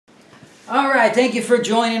All right, thank you for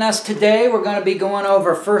joining us today. We're going to be going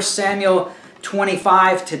over 1 Samuel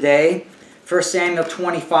 25 today. 1 Samuel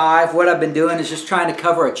 25. What I've been doing is just trying to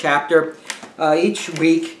cover a chapter each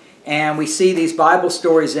week, and we see these Bible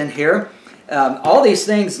stories in here. All these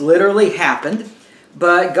things literally happened,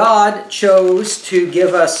 but God chose to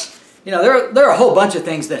give us, there are a whole bunch of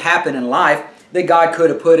things that happen in life that God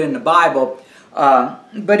could have put in the Bible,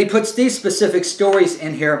 but He puts these specific stories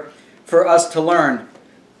in here for us to learn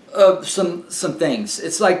some things.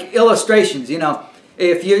 It's like illustrations.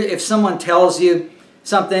 If someone tells you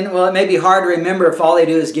something, well, it may be hard to remember if all they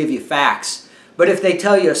do is give you facts. But if they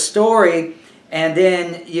tell you a story and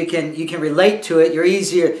then you can relate to it,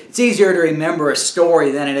 it's easier to remember a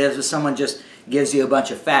story than it is if someone just gives you a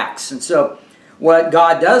bunch of facts. And so what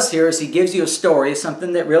God does here is He gives you a story,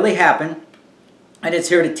 something that really happened, and it's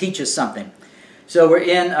here to teach us something. So we're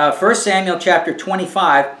in 1 Samuel chapter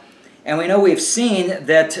 25. And we know we've seen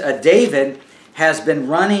that David has been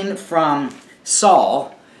running from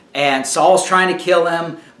Saul, and Saul's trying to kill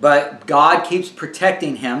him, but God keeps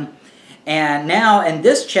protecting him. And now in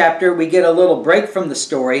this chapter we get a little break from the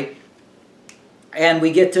story, and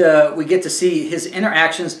we get to see his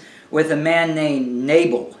interactions with a man named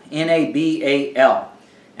Nabal, N-A-B-A-L.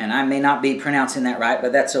 And I may not be pronouncing that right,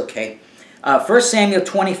 but that's okay. 1 Samuel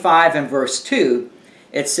 25 and verse 2,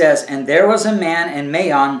 it says, "And there was a man in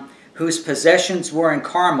Maon whose possessions were in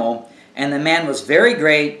Carmel, and the man was very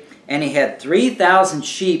great, and he had 3,000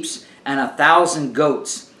 sheep and 1,000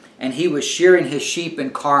 goats, and he was shearing his sheep in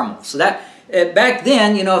Carmel." So that back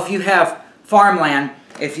then, if you have farmland,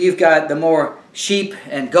 if you've got the more sheep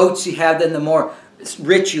and goats you have, then the more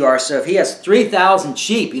rich you are. So if he has 3,000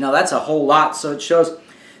 sheep, that's a whole lot. So it shows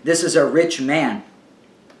this is a rich man.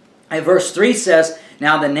 And verse 3 says,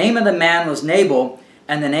 "Now the name of the man was Nabal,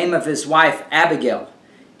 and the name of his wife Abigail.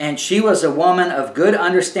 And she was a woman of good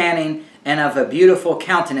understanding and of a beautiful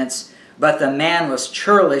countenance, but the man was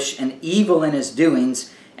churlish and evil in his doings,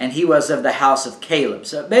 and he was of the house of Caleb."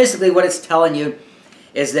 So basically what it's telling you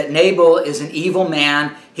is that Nabal is an evil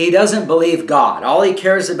man. He doesn't believe God. All he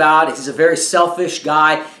cares about, he's a very selfish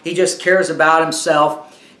guy. He just cares about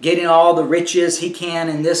himself, getting all the riches he can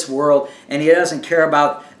in this world, and he doesn't care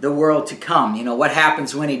about the world to come. What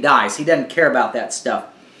happens when he dies. He doesn't care about that stuff.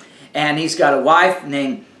 And he's got a wife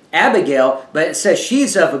named Abigail, but it says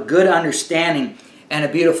she's of a good understanding and a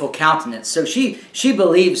beautiful countenance. So she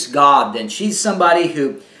believes God then. She's somebody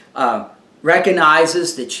who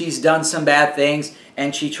recognizes that she's done some bad things,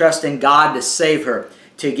 and she trusts in God to save her,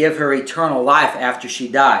 to give her eternal life after she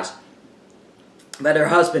dies. But her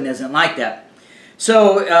husband isn't like that.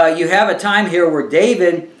 So you have a time here where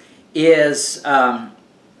David is,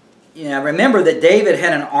 remember that David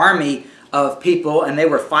had an army of people, and they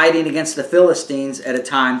were fighting against the Philistines at a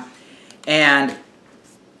time. And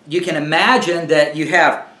you can imagine that you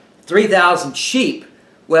have 3,000 sheep.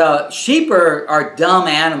 Well, sheep are dumb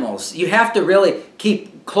animals. You have to really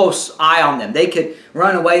keep close eye on them. They could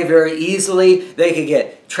run away very easily. They could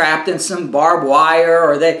get trapped in some barbed wire,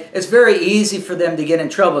 or it's very easy for them to get in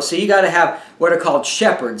trouble. So you got to have what are called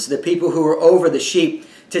shepherds, the people who are over the sheep,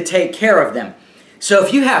 to take care of them. So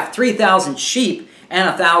if you have 3,000 sheep and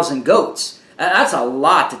 1,000 goats, that's a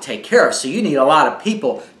lot to take care of. So you need a lot of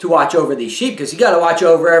people to watch over these sheep, because you got to watch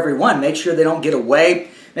over every one. Make sure they don't get away.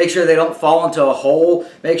 Make sure they don't fall into a hole.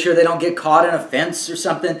 Make sure they don't get caught in a fence or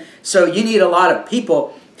something. So you need a lot of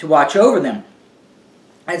people to watch over them.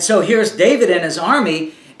 And so here's David and his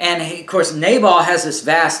army, and of course Nabal has this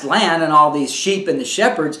vast land and all these sheep and the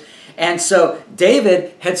shepherds. And so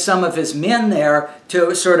David had some of his men there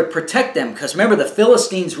to sort of protect them. Because remember, the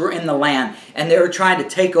Philistines were in the land, and they were trying to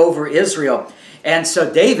take over Israel. And so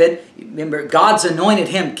David, remember, God's anointed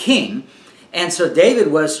him king. And so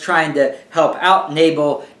David was trying to help out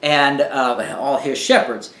Nabal and all his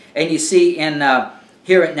shepherds. And you see in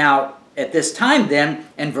here now, at this time then,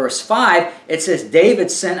 in verse 5, it says David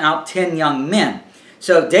sent out 10 young men.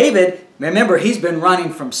 So David, remember, he's been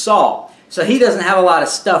running from Saul. So he doesn't have a lot of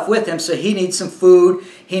stuff with him, so he needs some food.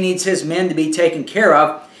 He needs his men to be taken care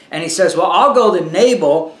of. And he says, well, I'll go to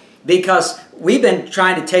Nabal, because we've been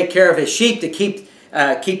trying to take care of his sheep to keep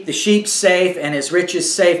the sheep safe and his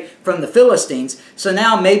riches safe from the Philistines. So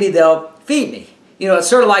now maybe they'll feed me. It's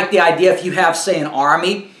sort of like the idea if you have, say, an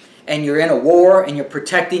army and you're in a war and you're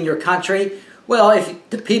protecting your country. Well, if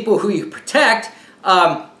the people who you protect,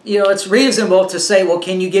 it's reasonable to say, well,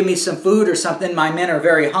 can you give me some food or something? My men are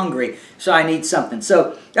very hungry, so I need something.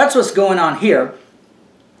 So that's what's going on here.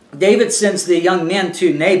 David sends the young men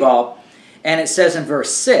to Nabal, and it says in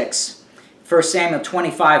verse 6, 1 Samuel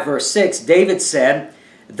 25, verse 6, David said,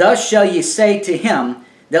 "Thus shall ye say to him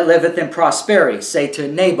that liveth in prosperity," say to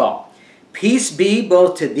Nabal, Peace be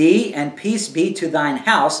both to thee, and peace be to thine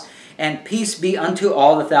house, and peace be unto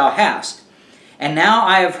all that thou hast. And now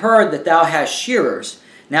I have heard that thou hast shearers.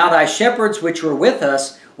 Now thy shepherds which were with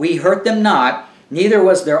us, we hurt them not, neither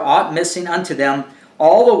was there aught missing unto them,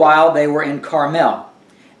 all the while they were in Carmel.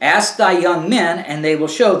 Ask thy young men, and they will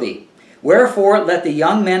show thee. Wherefore let the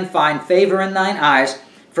young men find favor in thine eyes,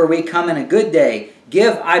 for we come in a good day.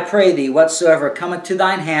 Give, I pray thee, whatsoever cometh to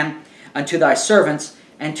thine hand, unto thy servants,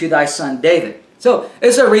 and to thy son David. So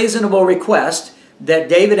it's a reasonable request that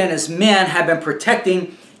David and his men have been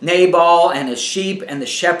protecting Nabal and his sheep and the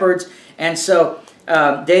shepherds. And so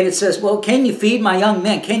David says, well, can you feed my young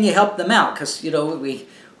men? Can you help them out? Because, we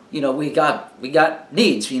got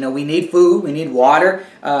needs. We need food. We need water.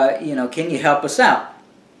 Can you help us out?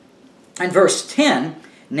 In verse 10,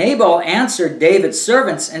 Nabal answered David's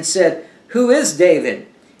servants and said, Who is David?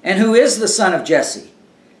 And who is the son of Jesse?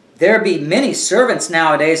 There be many servants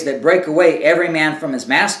nowadays that break away every man from his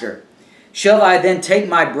master. Shall I then take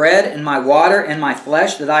my bread and my water and my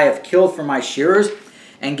flesh that I have killed for my shearers,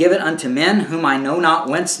 and give it unto men whom I know not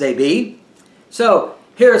whence they be? So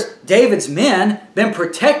here's David's men been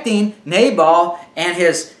protecting Nabal and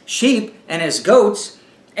his sheep and his goats.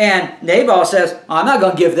 And Nabal says, I'm not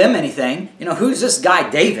going to give them anything. Who's this guy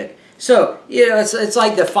David? So, it's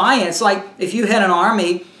like defiant. It's like if you had an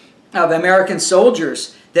army of American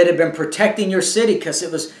soldiers that had been protecting your city because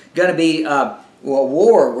it was going to be a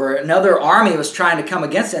war where another army was trying to come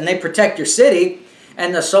against it, and they protect your city,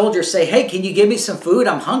 and the soldiers say, hey, can you give me some food?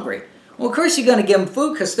 I'm hungry. Well, of course you're going to give them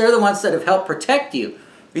food because they're the ones that have helped protect you.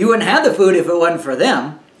 You wouldn't have the food if it wasn't for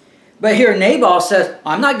them. But here Nabal says,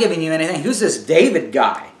 I'm not giving you anything. Who's this David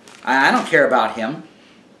guy? I don't care about him.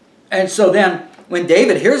 And so then when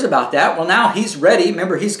David hears about that, well, now he's ready.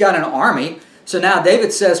 Remember, he's got an army. So now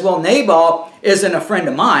David says, well, Nabal isn't a friend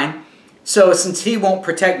of mine. So since he won't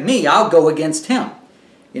protect me, I'll go against him.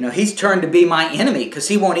 He's turned to be my enemy because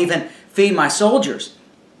he won't even feed my soldiers.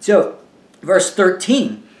 So verse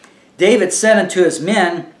 13, David said unto his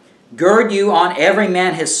men, Gird you on every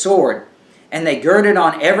man his sword. And they girded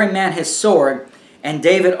on every man his sword, and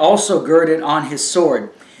David also girded on his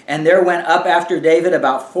sword. And there went up after David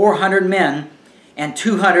about 400 men, and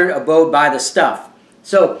 200 abode by the stuff.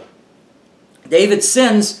 So David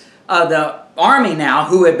sends the army now,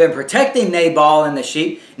 who had been protecting Nabal and the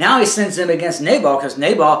sheep. Now he sends them against Nabal, because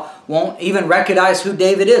Nabal won't even recognize who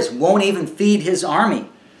David is, won't even feed his army.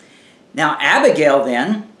 Now Abigail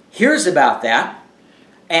then hears about that,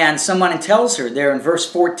 and someone tells her there in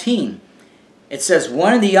verse 14. It says,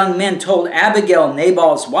 One of the young men told Abigail,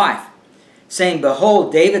 Nabal's wife, saying,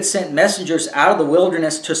 Behold, David sent messengers out of the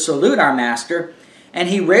wilderness to salute our master, and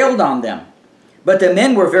he railed on them. But the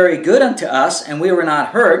men were very good unto us, and we were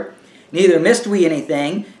not hurt, neither missed we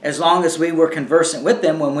anything, as long as we were conversant with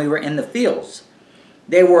them when we were in the fields.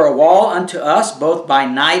 They were a wall unto us, both by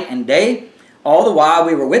night and day, all the while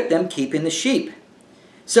we were with them, keeping the sheep.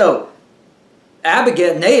 So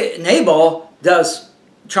Abigail, Nabal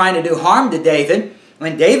trying to do harm to David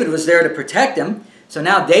when David was there to protect him. So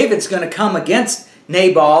now David's going to come against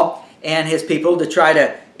Nabal and his people to try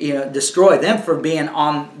to destroy them for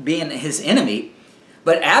being his enemy.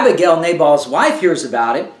 But Abigail, Nabal's wife, hears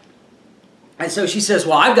about it, and so she says,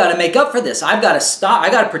 well, I've got to make up for this. I've got to stop.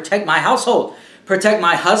 I've got to protect my household, protect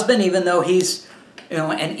my husband, even though he's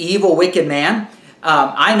an evil, wicked man.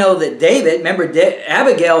 I know that David, remember,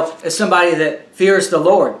 Abigail is somebody that fears the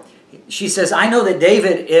Lord. She says, I know that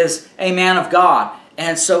David is a man of God,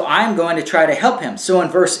 and so I'm going to try to help him. So in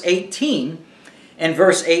verse 18,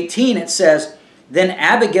 it says, Then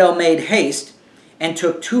Abigail made haste, and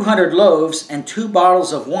took 200 loaves, and 2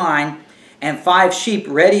 bottles of wine, and 5 sheep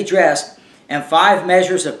ready dressed, and 5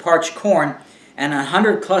 measures of parched corn, and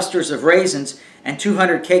 100 clusters of raisins, and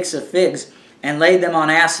 200 cakes of figs, and laid them on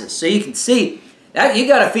asses. So you can see that you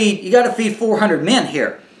got to feed 400 men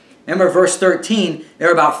here. Remember verse 13, there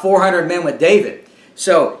are about 400 men with David.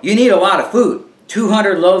 So you need a lot of food.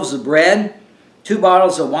 200 loaves of bread, 2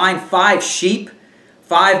 bottles of wine, 5 sheep,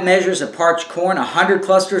 5 measures of parched corn, 100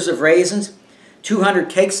 clusters of raisins, 200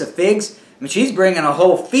 cakes of figs. I mean, she's bringing a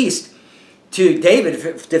whole feast to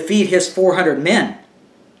David to feed his 400 men.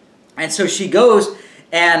 And so she goes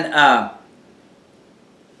and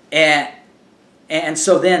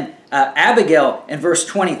so then Abigail in verse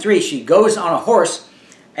 23, she goes on a horse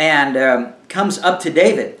and comes up to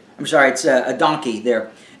David. I'm sorry, it's a donkey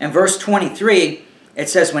there. In verse 23, it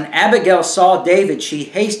says, When Abigail saw David, she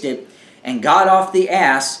hasted and got off the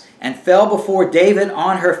ass and fell before David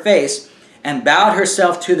on her face and bowed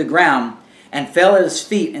herself to the ground and fell at his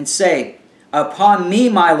feet and said, Upon me,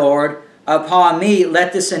 my lord, upon me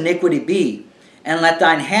let this iniquity be. And let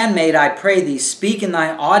thine handmaid, I pray thee, speak in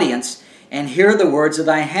thine audience, and hear the words of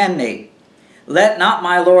thy handmaid. Let not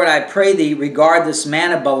my Lord, I pray thee, regard this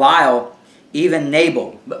man of Belial, even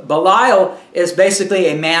Nabal. Belial is basically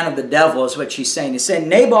a man of the devil, is what she's saying. He's saying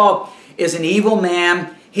Nabal is an evil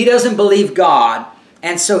man. He doesn't believe God,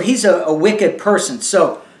 and so he's a wicked person.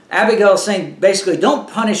 So Abigail is saying, basically, don't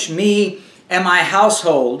punish me and my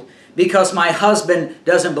household because my husband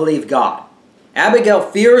doesn't believe God. Abigail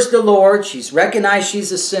fears the Lord. She's recognized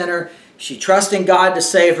she's a sinner. She trusts in God to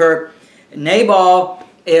save her. Nabal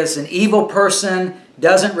is an evil person,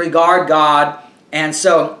 doesn't regard God. And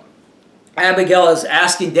so Abigail is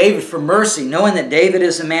asking David for mercy, knowing that David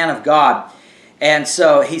is a man of God. And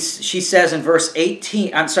so she says in verse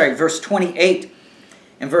 28,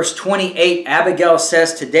 in verse 28, Abigail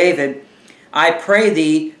says to David, I pray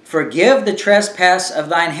thee, forgive the trespass of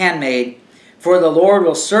thine handmaid, for the Lord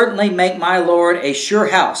will certainly make my Lord a sure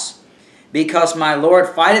house, because my Lord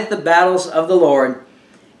fighteth the battles of the Lord,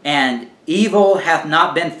 and evil hath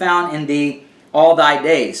not been found in thee all thy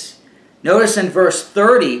days. Notice in verse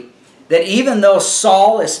 30 that even though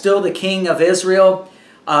Saul is still the king of Israel,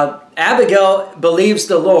 Abigail believes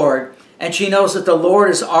the Lord, and she knows that the Lord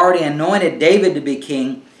has already anointed David to be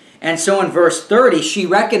king. And so in verse 30, she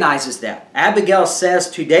recognizes that. Abigail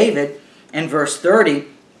says to David in verse 30,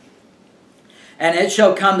 and it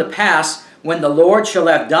shall come to pass, when the Lord shall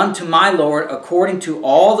have done to my Lord according to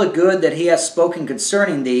all the good that he hath spoken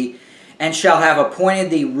concerning thee, and shall have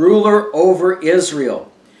appointed thee ruler over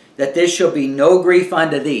Israel, that this shall be no grief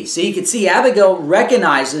unto thee. So you can see Abigail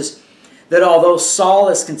recognizes that although Saul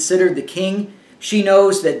is considered the king, she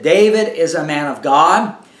knows that David is a man of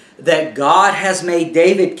God, that God has made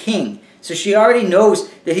David king. So she already knows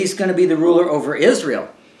that he's going to be the ruler over Israel.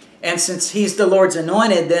 And since he's the Lord's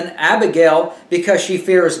anointed, then Abigail, because she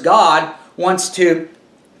fears God, wants to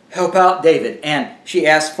help out David. And she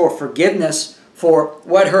asks for forgiveness for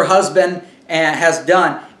what her husband has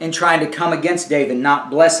done in trying to come against David, not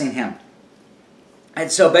blessing him.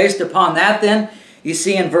 And so based upon that then, you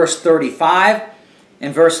see in verse 35,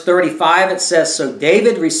 in verse 35 it says, So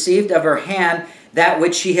David received of her hand that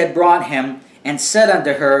which she had brought him, and said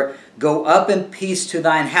unto her, Go up in peace to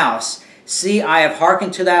thine house. See, I have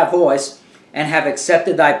hearkened to thy voice, and have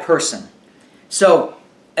accepted thy person. So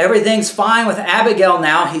everything's fine with Abigail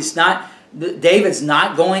now. David's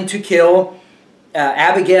not going to kill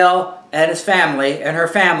Abigail and his family, and her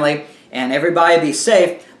family, and everybody be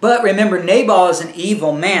safe. But remember, Nabal is an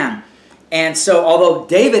evil man. And so although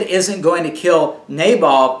David isn't going to kill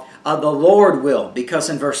Nabal, the Lord will. Because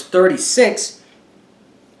in verse 36,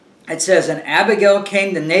 it says, And Abigail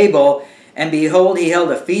came to Nabal, and behold, he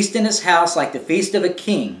held a feast in his house like the feast of a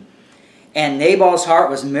king. And Nabal's heart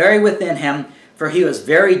was merry within him, for he was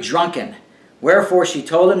very drunken. Wherefore she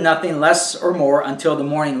told him nothing less or more until the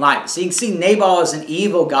morning light. So you can see Nabal is an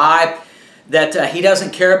evil guy, that he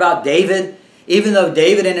doesn't care about David. Even though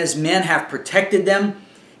David and his men have protected them,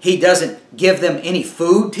 he doesn't give them any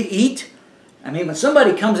food to eat. I mean, when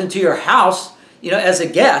somebody comes into your house, as a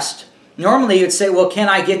guest, normally you'd say, well, can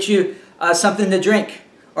I get you something to drink?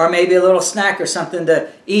 Or maybe a little snack or something to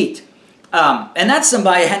eat. And that's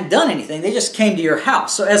somebody who hadn't done anything. They just came to your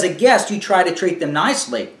house. So as a guest, you try to treat them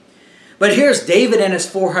nicely. But here's David and his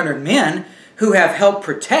 400 men who have helped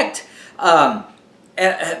protect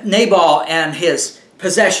Nabal and his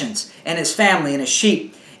possessions and his family and his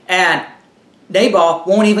sheep. And Nabal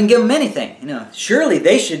won't even give them anything. Surely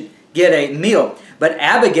they should get a meal. But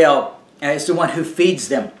Abigail is the one who feeds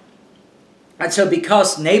them. And so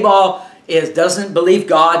because Nabal doesn't believe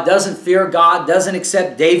God, doesn't fear God, doesn't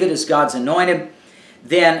accept David as God's anointed,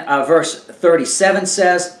 then verse 37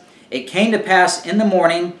 says, It came to pass in the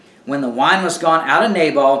morning, when the wine was gone out of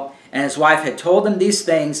Nabal, and his wife had told him these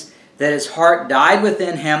things, that his heart died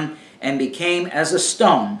within him, and became as a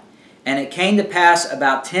stone. And it came to pass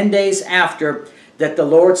about 10 days after, that the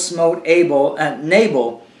Lord smote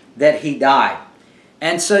Nabal, that he died.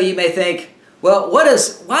 And so you may think, well, why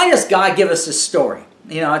does God give us this story?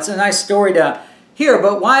 It's a nice story to hear,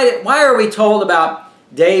 but why are we told about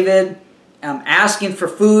David asking for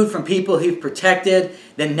food from people he've protected,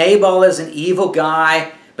 that Nabal is an evil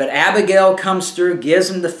guy, but Abigail comes through, gives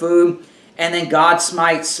him the food, and then God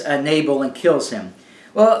smites Nabal and kills him?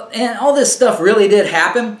 Well, and all this stuff really did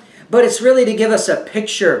happen, but it's really to give us a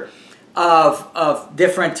picture of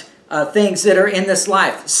different things that are in this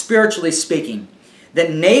life, spiritually speaking.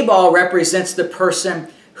 That Nabal represents the person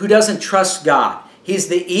who doesn't trust God. He's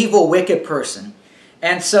the evil, wicked person.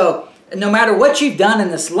 And so, no matter what you've done in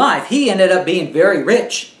this life, he ended up being very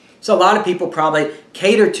rich. So a lot of people probably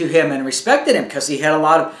catered to him and respected him because he had a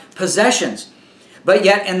lot of possessions. But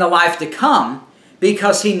yet, in the life to come,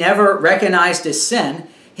 because he never recognized his sin,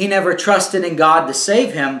 he never trusted in God to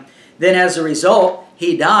save him, then as a result,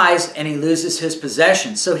 he dies and he loses his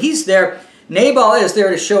possessions. So he's there, Nabal is there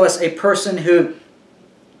to show us a person who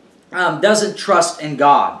doesn't trust in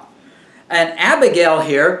God. And Abigail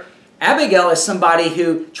here, Abigail is somebody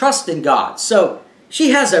who trusts in God. So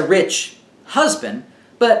she has a rich husband,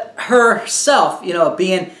 but herself,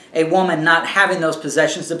 being a woman not having those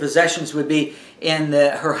possessions, the possessions would be in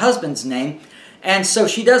her husband's name. And so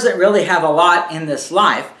she doesn't really have a lot in this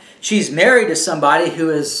life. She's married to somebody who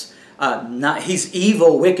is he's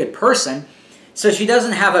evil, wicked person. So she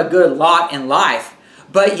doesn't have a good lot in life,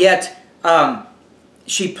 but yet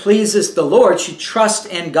she pleases the Lord. She trusts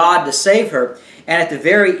in God to save her. And at the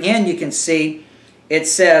very end, you can see it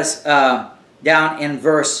says down in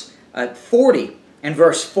verse 40. In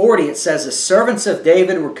verse 40, it says, "The servants of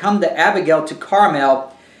David were come to Abigail to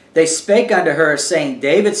Carmel. They spake unto her, saying,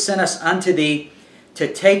 David sent us unto thee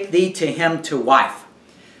to take thee to him to wife."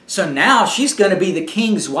 So now she's going to be the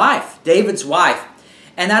king's wife, David's wife.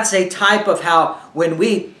 And that's a type of how when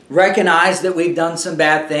we recognize that we've done some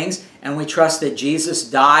bad things and we trust that Jesus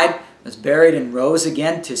died, was buried, and rose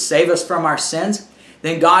again to save us from our sins,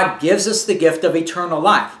 then God gives us the gift of eternal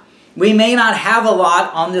life. We may not have a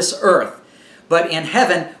lot on this earth, but in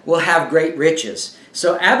heaven we'll have great riches.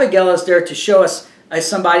 So Abigail is there to show us as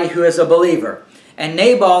somebody who is a believer. And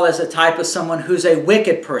Nabal is a type of someone who's a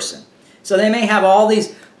wicked person. So they may have all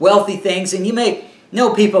these wealthy things, and you may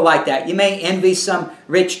know people like that. You may envy some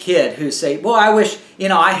rich kid who say, well, I wish,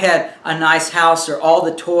 I had a nice house or all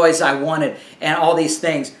the toys I wanted and all these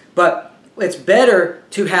things. But it's better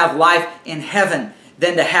to have life in heaven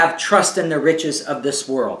than to have trust in the riches of this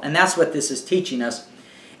world. And that's what this is teaching us.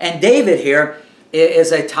 And David here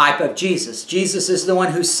is a type of Jesus. Jesus is the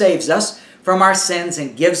one who saves us from our sins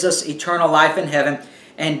and gives us eternal life in heaven.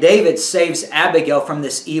 And David saves Abigail from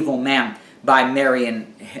this evil man by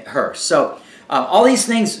marrying her. So all these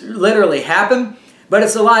things literally happen, but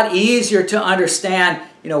it's a lot easier to understand,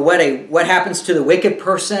 what happens to the wicked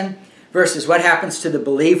person versus what happens to the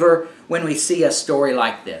believer when we see a story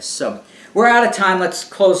like this. So we're out of time. Let's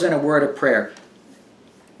close in a word of prayer.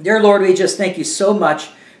 Dear Lord, we just thank you so much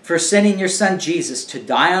for sending your son Jesus to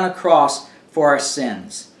die on a cross for our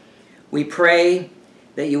sins. We pray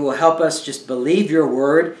that you will help us just believe your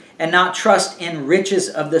word and not trust in riches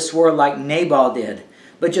of this world like Nabal did,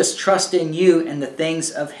 but just trust in you and the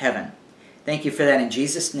things of heaven. Thank you for that in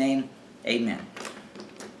Jesus' name. Amen.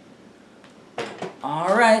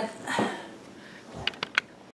 All right.